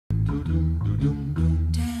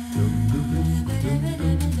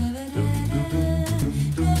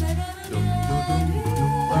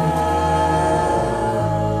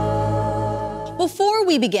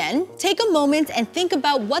we begin, take a moment and think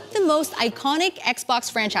about what the most iconic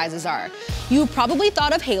Xbox franchises are. You probably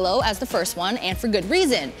thought of Halo as the first one, and for good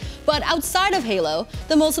reason. But outside of Halo,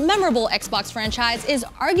 the most memorable Xbox franchise is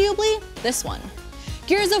arguably this one.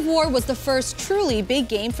 Gears of War was the first truly big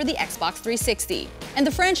game for the Xbox 360, and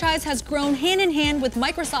the franchise has grown hand in hand with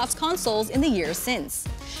Microsoft's consoles in the years since.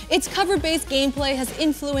 Its cover-based gameplay has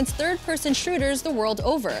influenced third-person shooters the world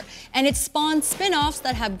over, and it's spawned spin-offs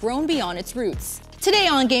that have grown beyond its roots. Today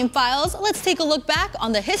on Game Files, let's take a look back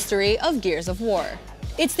on the history of Gears of War.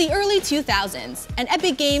 It's the early 2000s, and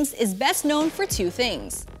Epic Games is best known for two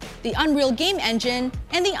things: the Unreal game engine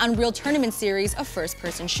and the Unreal Tournament series of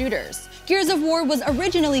first-person shooters. Gears of War was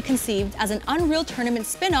originally conceived as an Unreal Tournament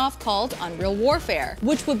spin-off called Unreal Warfare,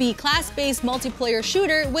 which would be a class-based multiplayer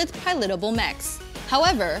shooter with pilotable mechs.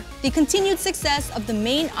 However, the continued success of the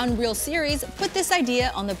main Unreal series put this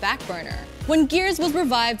idea on the back burner. When Gears was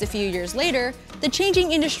revived a few years later, the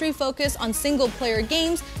changing industry focus on single-player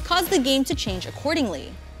games caused the game to change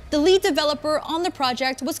accordingly. The lead developer on the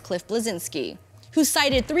project was Cliff Bleszinski, who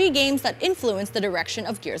cited 3 games that influenced the direction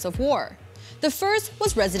of Gears of War. The first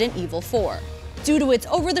was Resident Evil 4, due to its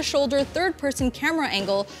over-the-shoulder third-person camera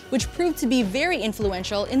angle, which proved to be very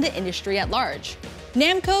influential in the industry at large.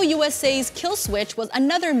 Namco USA's Kill Switch was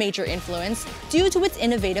another major influence due to its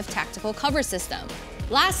innovative tactical cover system.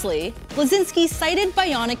 Lastly, Bleszinski cited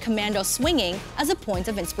Bionic Commando swinging as a point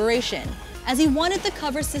of inspiration, as he wanted the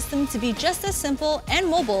cover system to be just as simple and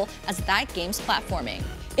mobile as that game's platforming.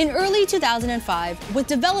 In early 2005, with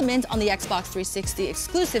development on the Xbox 360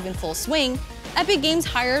 exclusive in full swing, Epic Games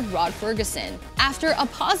hired Rod Ferguson. After a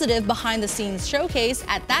positive behind-the-scenes showcase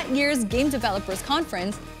at that year's Game Developers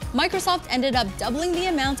Conference, Microsoft ended up doubling the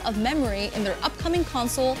amount of memory in their upcoming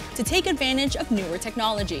console to take advantage of newer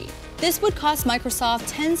technology. This would cost Microsoft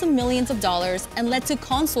tens of millions of dollars and led to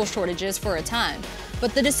console shortages for a time,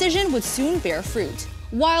 but the decision would soon bear fruit.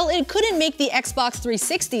 While it couldn't make the Xbox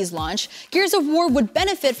 360's launch, Gears of War would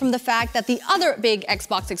benefit from the fact that the other big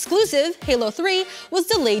Xbox exclusive, Halo 3, was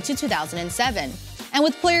delayed to 2007. And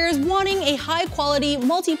with players wanting a high-quality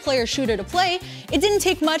multiplayer shooter to play, it didn't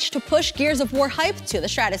take much to push Gears of War hype to the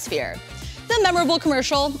stratosphere. The memorable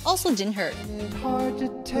commercial also didn't hurt. It's hard to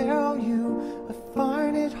tell you, I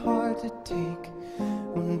find it hard to take.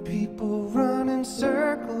 When people run in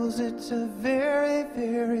circles, it's a very,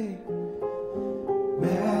 very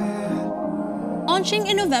mad world. Launching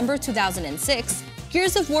in November 2006,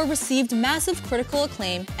 Gears of War received massive critical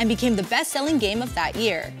acclaim and became the best-selling game of that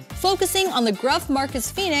year. Focusing on the gruff Marcus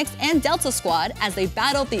Phoenix and Delta Squad as they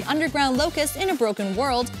battled the underground Locust in a broken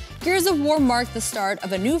world, Gears of War marked the start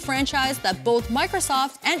of a new franchise that both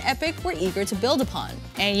Microsoft and Epic were eager to build upon.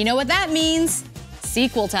 And you know what that means?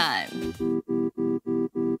 Sequel time.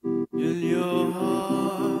 In your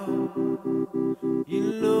heart,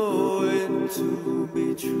 you know it to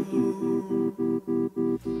be true.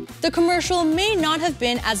 The commercial may not have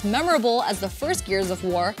been as memorable as the first Gears of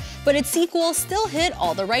War, but its sequel still hit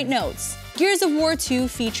all the right notes. Gears of War 2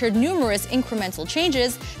 featured numerous incremental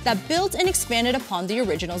changes that built and expanded upon the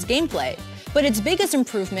original's gameplay. But its biggest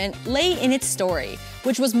improvement lay in its story,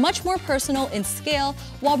 which was much more personal in scale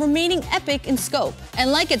while remaining epic in scope.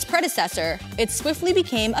 And like its predecessor, it swiftly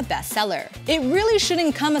became a bestseller. It really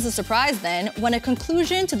shouldn't come as a surprise then when a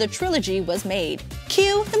conclusion to the trilogy was made.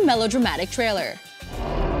 Cue the melodramatic trailer.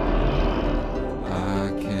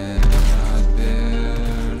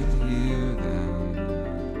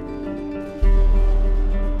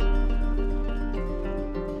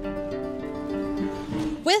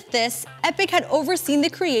 With this, Epic had overseen the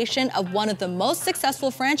creation of one of the most successful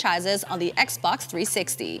franchises on the Xbox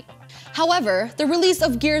 360. However, the release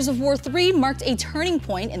of Gears of War 3 marked a turning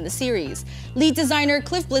point in the series. Lead designer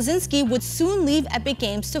Cliff Bleszinski would soon leave Epic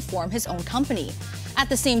Games to form his own company. At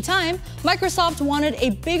the same time, Microsoft wanted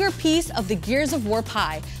a bigger piece of the Gears of War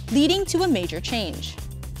pie, leading to a major change.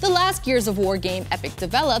 The last Gears of War game Epic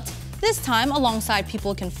developed, this time alongside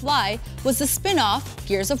People Can Fly, was the spin-off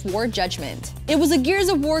Gears of War Judgment. It was a Gears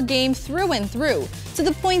of War game through and through, to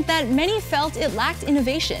the point that many felt it lacked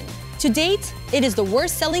innovation. To date, it is the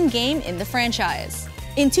worst-selling game in the franchise.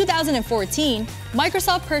 In 2014,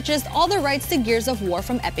 Microsoft purchased all the rights to Gears of War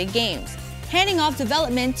from Epic Games, handing off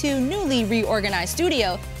development to newly reorganized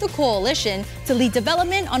studio, The Coalition, to lead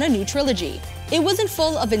development on a new trilogy. It wasn't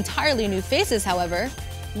full of entirely new faces, however.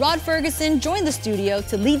 Rod Ferguson joined the studio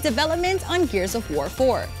to lead development on Gears of War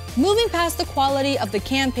 4. Moving past the quality of the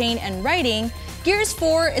campaign and writing, Gears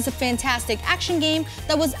 4 is a fantastic action game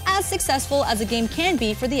that was as successful as a game can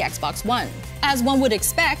be for the Xbox One. As one would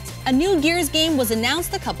expect, a new Gears game was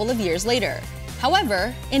announced a couple of years later.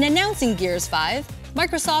 However, in announcing Gears 5,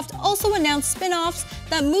 Microsoft also announced spin-offs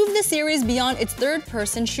that move the series beyond its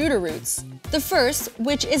third-person shooter roots. The first,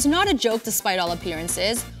 which is not a joke despite all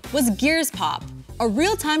appearances, was Gears Pop, a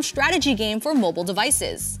real-time strategy game for mobile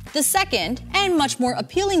devices. The second, and much more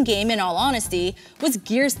appealing game in all honesty, was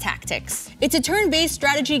Gears Tactics. It's a turn-based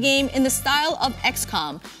strategy game in the style of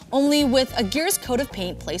XCOM, only with a Gears coat of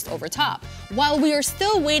paint placed over top. While we are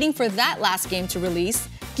still waiting for that last game to release,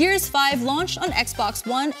 Gears 5 launched on Xbox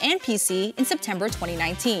One and PC in September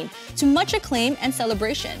 2019, to much acclaim and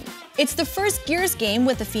celebration. It's the first Gears game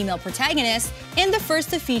with a female protagonist and the first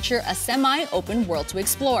to feature a semi-open world to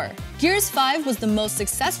explore. Gears 5 was the most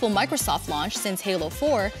successful Microsoft launch since Halo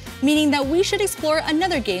 4, meaning that we should explore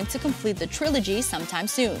another game to complete the trilogy sometime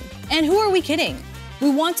soon. And who are we kidding? We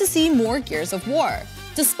want to see more Gears of War.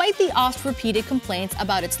 Despite the oft-repeated complaints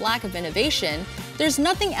about its lack of innovation, there's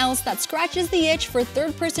nothing else that scratches the itch for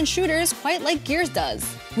third-person shooters quite like Gears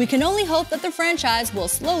does. We can only hope that the franchise will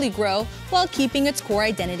slowly grow while keeping its core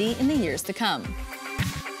identity in the years to come.